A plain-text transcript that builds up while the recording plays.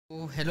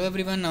तो hello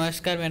everyone,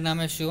 नमस्कार। मेरा नाम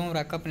है शिवम और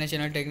आपका अपने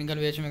चैनल टेक्निकल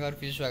वेज में एक बार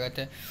फिर स्वागत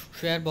है।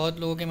 तो यार बहुत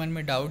लोगों के मन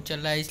में डाउट चल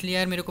रहा है, इसलिए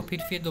यार मेरे को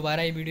फिर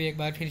दोबारा ये वीडियो एक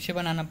बार फिर से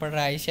बनाना पड़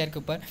रहा है ICAR के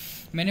ऊपर।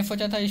 मैंने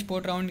सोचा था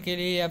स्पोर्ट राउंड के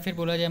लिए या फिर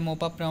बोला जाए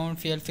मोपअप राउंड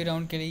फीएलफी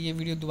राउंड के लिए ये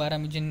वीडियो दोबारा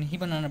मुझे नहीं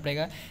बनाना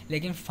पड़ेगा,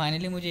 लेकिन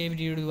फाइनली मुझे ये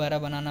वीडियो दोबारा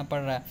बनाना पड़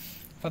रहा है।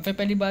 सबसे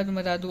पहली बात मैं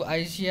बता दूँ,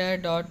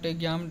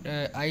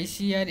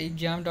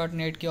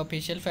 ICAR.exam.net की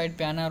ऑफिशियल साइट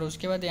पे आना और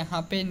उसके बाद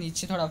यहाँ पे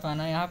नीचे थोड़ा सा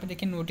आना। यहाँ पे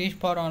देखिए notice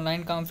for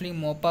online counselling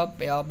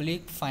mop-up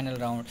oblique final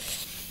round.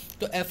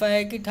 तो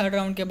FII की थर्ड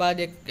राउंड के बाद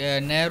एक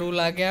नया रूल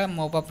आ गया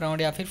मोपअप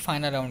राउंड या फिर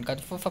फाइनल राउंड का।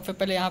 तो सबसे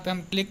पहले यहाँ पे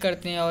हम क्लिक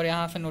करते हैं और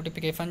यहाँ से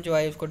नोटिफिकेशन जो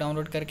है उसको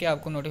डाउनलोड करके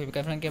आपको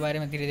नोटिफिकेशन के बारे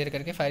में धीरे धीरे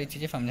करके सारी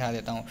चीज़ें समझा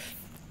देता हूँ।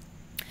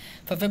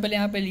 सबसे पहले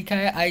यहाँ पे लिखा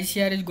है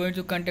ICAR is going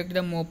to conduct the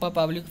Mopa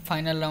public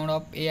final round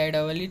of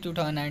AIEE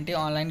 2019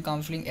 online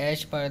counselling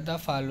as per the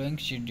following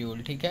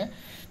schedule. ठीक है,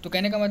 तो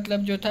कहने का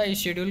मतलब जो था इस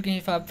शेड्यूल के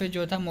हिसाब से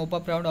जो था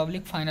mop-up round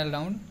oblique final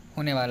round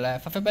होने वाला है।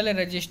 सबसे पहले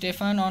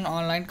registration on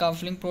online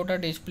counselling portal,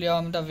 display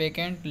of the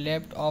vacant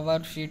left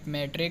over seat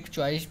matric,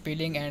 choice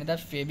filling and the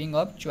saving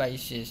of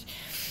choices.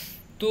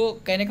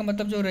 तो कहने का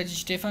मतलब जो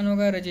रजिस्ट्रेशन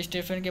होगा,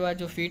 रजिस्ट्रेशन के बाद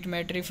जो फीट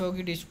मैट्रिक्स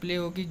होगी, डिस्प्ले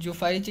होगी, जो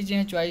सारी चीज़ें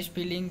हैं, choice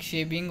filling,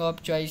 shaving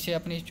of choice है,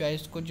 अपनी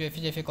चॉइस को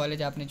जैसे जैसे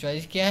कॉलेज आपने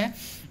चॉइस किया है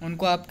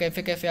उनको आप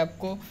कैसे कैसे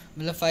आपको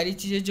मतलब सारी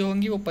चीज़ें जो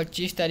होंगी वो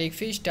 25 तारीख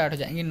से स्टार्ट हो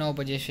जाएंगी 9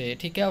 बजे से।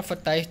 ठीक है, और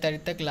 27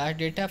 तारीख तक लास्ट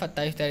डेट है,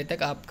 27 तारीख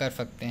तक आप कर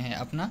सकते हैं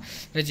अपना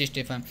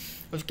रजिस्ट्रेशन।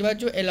 उसके बाद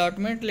जो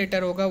अलॉटमेंट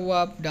लेटर होगा वो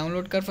आप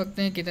डाउनलोड कर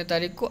सकते हैं कितने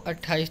तारीख को,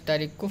 28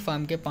 तारीख को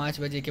शाम के 5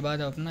 बजे के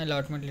बाद अपना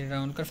अलॉटमेंट लेटर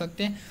डाउनलोड कर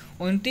सकते हैं।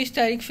 29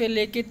 तारीख से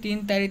लेके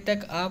 3 तारीख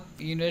तक आप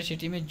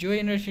यूनिवर्सिटी में जो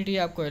यूनिवर्सिटी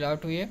आपको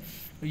अलॉट हुई है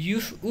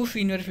उस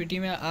यूनिवर्सिटी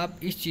में आप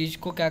इस चीज़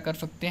को क्या कर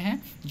सकते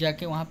हैं,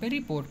 जाके वहाँ पे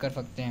रिपोर्ट कर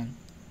सकते हैं।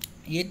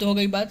 ये तो हो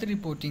गई बात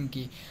रिपोर्टिंग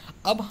की।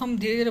 अब हम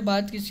धीरे धीरे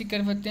बात किसी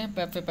कर सकते हैं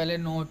पहले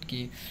नोट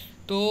की।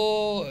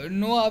 तो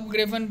no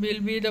upgradation will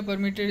be the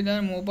permitted the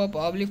mop-up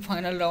oblique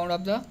final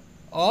round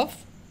of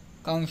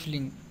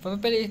counselling. सबसे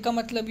पहले इसका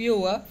मतलब ये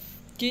हुआ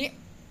कि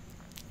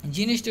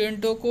जिन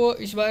स्टूडेंटों को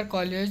इस बार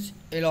कॉलेज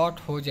अलॉट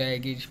हो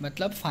जाएगी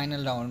मतलब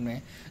फाइनल राउंड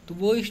में, तो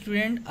वो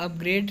स्टूडेंट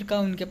अपग्रेड का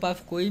उनके पास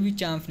कोई भी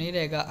चांस नहीं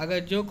रहेगा। अगर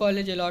जो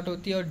कॉलेज अलॉट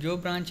होती है और जो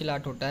ब्रांच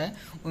अलॉट होता है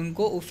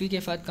उनको उसी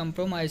के साथ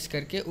कंप्रोमाइज़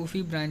करके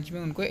उसी ब्रांच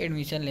में उनको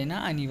एडमिशन लेना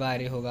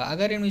अनिवार्य होगा।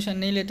 अगर एडमिशन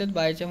नहीं लेते तो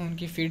बाई चांस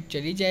उनकी सीट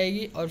चली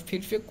जाएगी और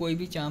फिर से कोई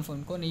भी चांस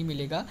उनको नहीं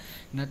मिलेगा,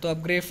 ना तो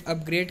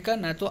अपग्रेड का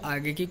ना तो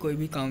आगे की कोई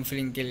भी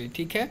काउंसलिंग के लिए।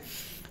 ठीक है,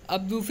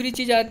 अब दूसरी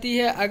चीज़ आती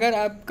है, अगर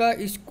आपका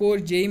स्कोर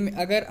जेई में,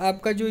 अगर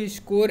आपका जो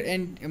स्कोर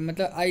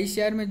मतलब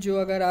ICAR में जो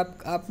अगर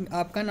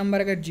आपका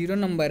नंबर अगर 0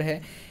 नंबर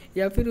है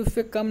या फिर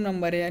उससे कम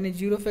नंबर है, यानी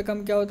 0 से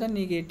कम क्या होता है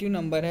नेगेटिव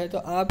नंबर है, तो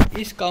आप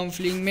इस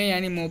काउंसलिंग में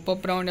यानी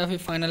मोपअप राउंड या फिर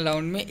फाइनल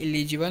राउंड में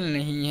एलिजिबल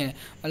नहीं है।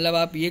 मतलब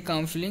आप ये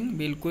काउंसलिंग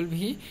बिल्कुल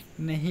भी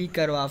नहीं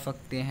करवा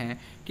सकते हैं।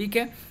 ठीक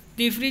है,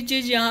 तीसरी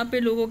चीज़ यहाँ पे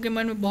लोगों के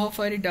मन में बहुत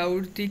सारी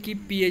डाउट थी कि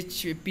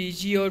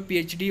PG और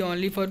PhD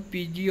ओनली फॉर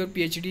PG और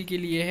PhD के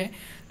लिए है।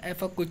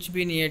 ऐसा कुछ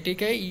भी नहीं है।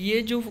 ठीक है,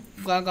 ये जो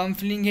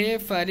काउंसलिंग है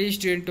सारे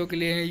स्टूडेंटों के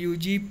लिए है,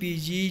 UG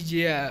PG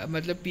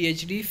मतलब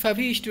PhD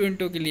सभी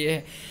स्टूडेंटों के लिए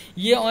है।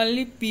 ये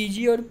ओनली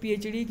PG और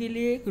PhD के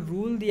लिए एक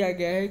रूल दिया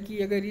गया है कि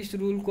अगर इस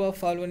रूल को आप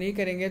फॉलो नहीं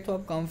करेंगे तो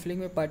आप काउंसलिंग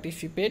में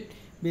पार्टिसिपेट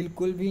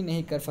बिल्कुल भी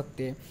नहीं कर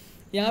सकते।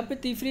 यहाँ पे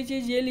तीसरी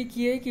चीज़ ये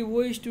लिखी है कि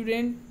वो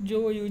स्टूडेंट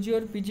जो UG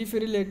और PG से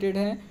रिलेटेड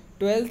हैं,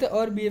 12th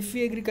और B.Sc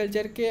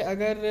एग्रीकल्चर के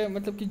अगर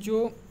मतलब कि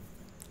जो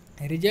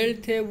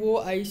रिजल्ट थे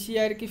वो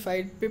ICAR की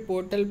साइट पे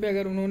पोर्टल पे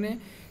अगर उन्होंने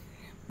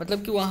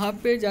मतलब कि वहाँ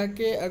पे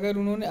जाके अगर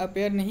उन्होंने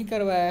अपेयर नहीं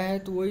करवाया है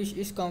तो वो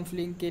इस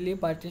काउंसलिंग के लिए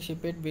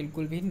पार्टिसिपेट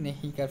बिल्कुल भी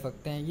नहीं कर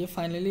सकते हैं। ये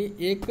फाइनली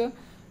एक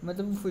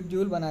मतलब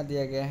शेड्यूल बना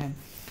दिया गया है।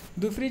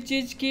 दूसरी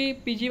चीज़ कि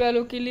PG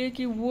वालों के लिए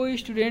कि वो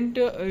स्टूडेंट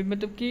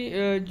मतलब कि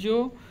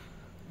जो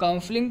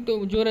काउंसलिंग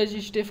तो जो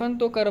रजिस्ट्रेशन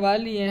तो करवा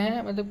लिए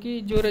हैं, मतलब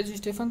कि जो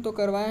रजिस्ट्रेशन तो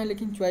करवाए हैं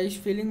लेकिन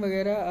चॉइस फिलिंग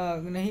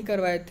वगैरह नहीं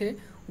करवाए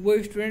थे, वो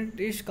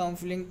स्टूडेंट इस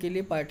काउंसलिंग के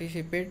लिए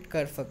पार्टिसिपेट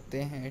कर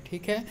सकते हैं।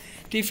 ठीक है,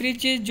 तीसरी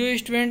चीज़ जो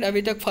स्टूडेंट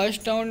अभी तक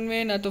फर्स्ट राउंड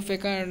में ना तो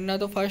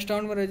फर्स्ट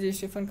राउंड में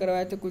रजिस्ट्रेशन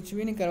करवाए थे, कुछ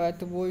भी नहीं करवाए,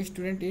 तो वो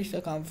स्टूडेंट इस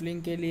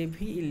काउंसलिंग के लिए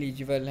भी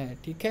एलिजिबल हैं।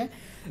 ठीक है,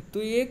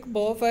 तो ये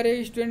बहुत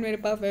सारे स्टूडेंट मेरे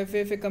पास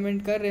ऐसे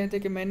कमेंट कर रहे थे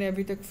कि मैंने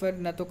अभी तक फिर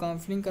ना तो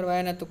काउंसलिंग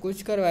करवाया ना तो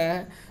कुछ करवाया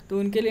है, तो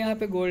उनके लिए यहाँ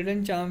पे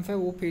गोल्डन चांस है,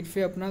 वो फिर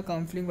से अपना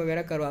काउंसलिंग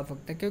वगैरह करवा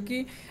सकते हैं।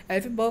 क्योंकि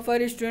ऐसे बहुत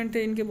सारे स्टूडेंट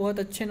थे इनके बहुत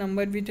अच्छे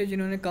नंबर भी थे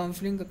जिन्होंने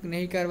काउंसलिंग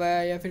नहीं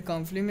करवाया या फिर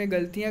काउंसलिंग में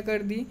गलतियाँ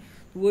कर दी,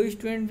 तो वो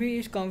स्टूडेंट भी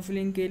इस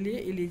काउंसलिंग के लिए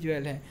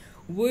एलिजिबल है।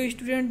 वो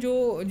स्टूडेंट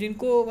जो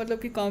जिनको मतलब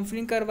कि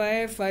काउंसलिंग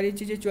करवाए, सारी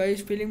चीज़ें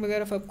चॉइस फिलिंग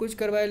वगैरह सब कुछ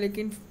करवाए,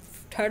 लेकिन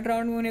थर्ड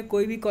राउंड में उन्हें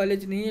कोई भी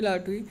कॉलेज नहीं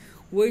अलॉट हुई,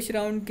 वो इस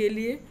राउंड के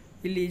लिए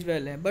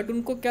एलिजिबल है। बट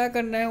उनको क्या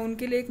करना है,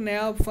 उनके लिए एक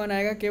नया ऑप्शन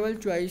आएगा केवल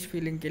चॉइस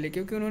फिलिंग के लिए,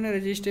 क्योंकि उन्होंने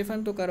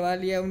रजिस्ट्रेशन तो करवा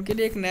लिया है, उनके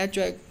लिए एक नया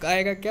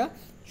आएगा क्या,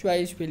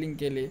 चॉइस फिलिंग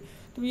के लिए।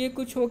 तो ये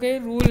कुछ हो गए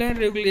रूल एंड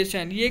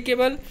रेगुलेशन। ये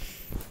केवल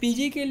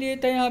PG के लिए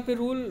था, यहाँ पे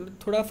रूल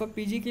थोड़ा सा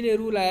PG के लिए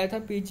रूल आया था,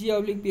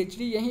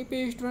 PG/PhD। यहीं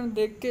पे स्टूडेंट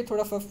देख के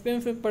थोड़ा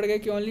सस्पेंस में पड़ गए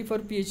कि ओनली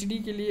फॉर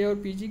PhD के लिए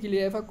और PG के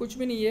लिए, ऐसा कुछ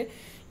भी नहीं है।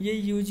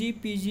 ये UG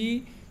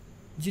PG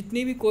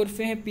जितनी भी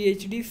कोर्सें हैं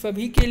PhD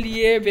सभी के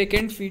लिए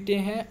वैकेंट सीटें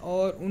हैं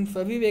और उन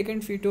सभी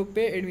वैकेंट सीटों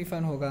पे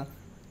एडमिशन होगा।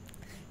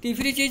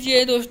 तीसरी चीज़ ये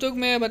है दोस्तों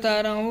मैं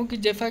बता रहा हूँ कि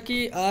जैसा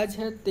कि आज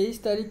है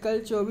 23 तारीख,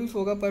 कल 24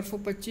 होगा, परसों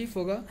 25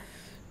 होगा,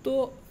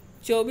 तो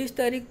 24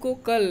 तारीख को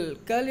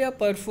कल या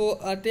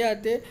परसों आते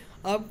आते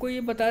आपको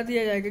ये बता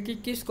दिया जाएगा कि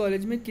किस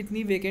कॉलेज में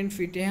कितनी वैकेंट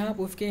सीटें हैं। आप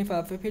उसके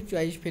हिसाब से फिर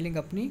चॉइस फिलिंग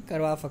अपनी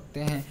करवा सकते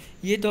हैं।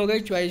 ये तो हो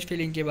गई चॉइस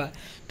फिलिंग के बाद,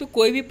 तो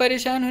कोई भी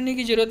परेशान होने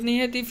की ज़रूरत नहीं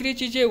है। तीसरी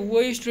चीज़ है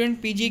वो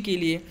स्टूडेंट PG के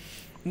लिए,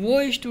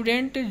 वो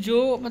स्टूडेंट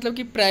जो मतलब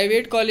कि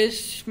प्राइवेट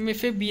कॉलेज में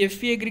से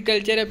B.Sc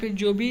एग्रीकल्चर या फिर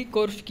जो भी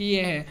कोर्स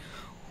किए हैं,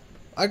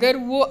 अगर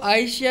वो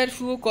ICAR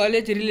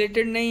कॉलेज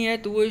रिलेटेड नहीं है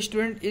तो वो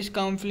स्टूडेंट इस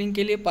काउंसलिंग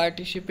के लिए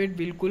पार्टिसिपेट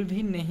बिल्कुल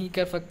भी नहीं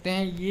कर सकते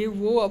हैं। ये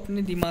वो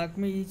अपने दिमाग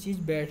में ये चीज़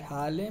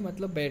बैठा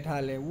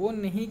लें, वो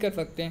नहीं कर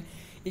सकते हैं।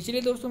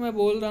 इसलिए दोस्तों मैं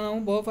बोल रहा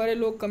हूँ, बहुत सारे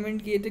लोग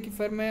कमेंट किए थे कि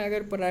सर मैं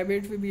अगर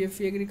प्राइवेट में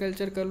B.Sc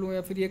एग्रीकल्चर कर लूँ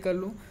या फिर ये कर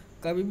लूँ,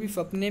 कभी भी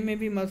सपने में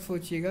भी मत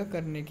सोचिएगा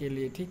करने के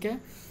लिए, ठीक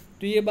है।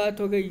 तो ये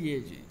बात हो गई ये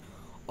जी।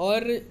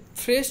 और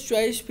फ्रेश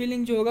चॉइस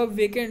फिलिंग जो होगा,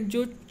 वैकेंट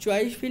जो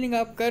चॉइस फिलिंग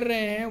आप कर रहे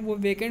हैं वो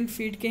वैकेंट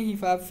सीट के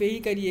हिसाब से ही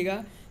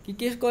करिएगा कि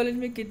किस कॉलेज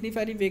में कितनी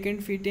सारी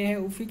वैकेंट सीटें हैं,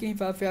 उसी के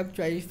हिसाब से आप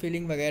चॉइस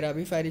फिलिंग वगैरह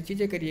भी सारी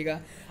चीज़ें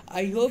करिएगा।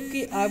 आई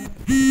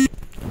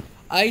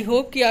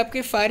होप कि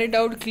आपके सारे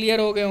डाउट क्लियर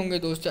हो गए होंगे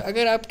दोस्तों।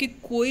 अगर आपकी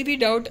कोई भी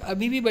डाउट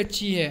अभी भी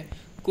बची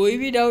है,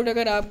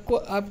 अगर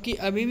आपकी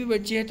अभी भी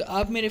बची है तो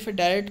आप मेरे से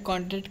डायरेक्ट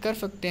कांटेक्ट कर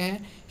सकते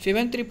हैं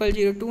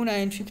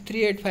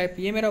 7000296385।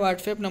 ये मेरा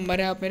व्हाट्सएप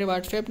नंबर है। आप मेरे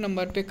व्हाट्सएप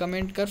नंबर पे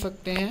कमेंट कर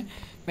सकते हैं,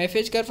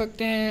 मैसेज कर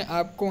सकते हैं,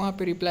 आपको वहाँ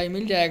पे रिप्लाई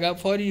मिल जाएगा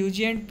फॉर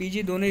UG एंड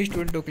PG दोनों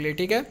स्टूडेंटों के लिए,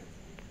 ठीक है।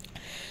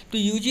 तो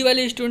UG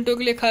वाले स्टूडेंटों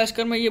के लिए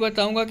खासकर मैं ये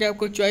बताऊँगा कि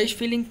आपको चॉइस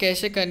फिलिंग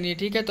कैसे करनी है,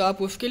 ठीक है। तो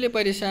आप उसके लिए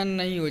परेशान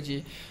नहीं हो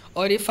जी।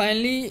 और ये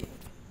फाइनली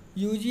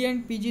UG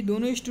एंड PG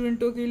दोनों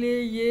स्टूडेंटों के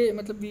लिए ये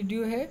मतलब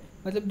वीडियो है,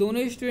 मतलब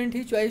दोनों स्टूडेंट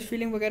ही चॉइस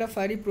फिलिंग वगैरह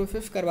सारी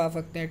प्रोसेस करवा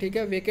सकते हैं, ठीक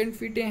है। वैकेंट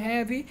सीटें हैं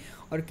अभी,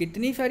 और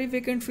कितनी सारी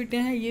वैकेंट सीटें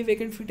हैं ये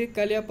वैकेंट सीटें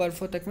कल या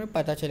परसों तक में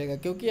पता चलेगा,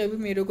 क्योंकि अभी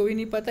मेरे को भी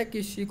नहीं पता,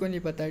 किसी को नहीं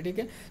पता है, ठीक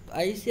है। तो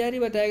ICAR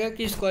बताएगा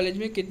कि इस कॉलेज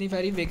में कितनी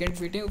सारी वैकेंट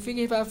सीटें, उसी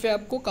के हिसाब से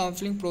आपको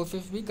काउंसलिंग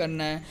प्रोसेस भी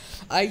करना है।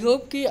 आई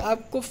होप कि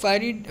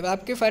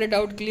आपके सारे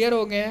डाउट क्लियर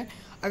हो गए हैं।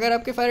 अगर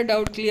आपके सारे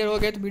डाउट क्लियर हो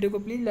गए तो वीडियो को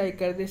प्लीज़ लाइक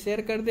कर दे,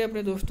 शेयर कर दे,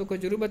 अपने दोस्तों को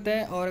जरूर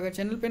बताएं, और अगर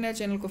चैनल पे नया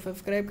चैनल को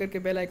सब्सक्राइब करके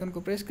बेल आइकन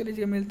को प्रेस कर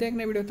लीजिए। मिलते हैं एक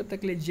नए वीडियो, तब तक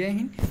के लिए जय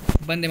हिंद,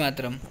 वंदे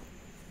मातरम।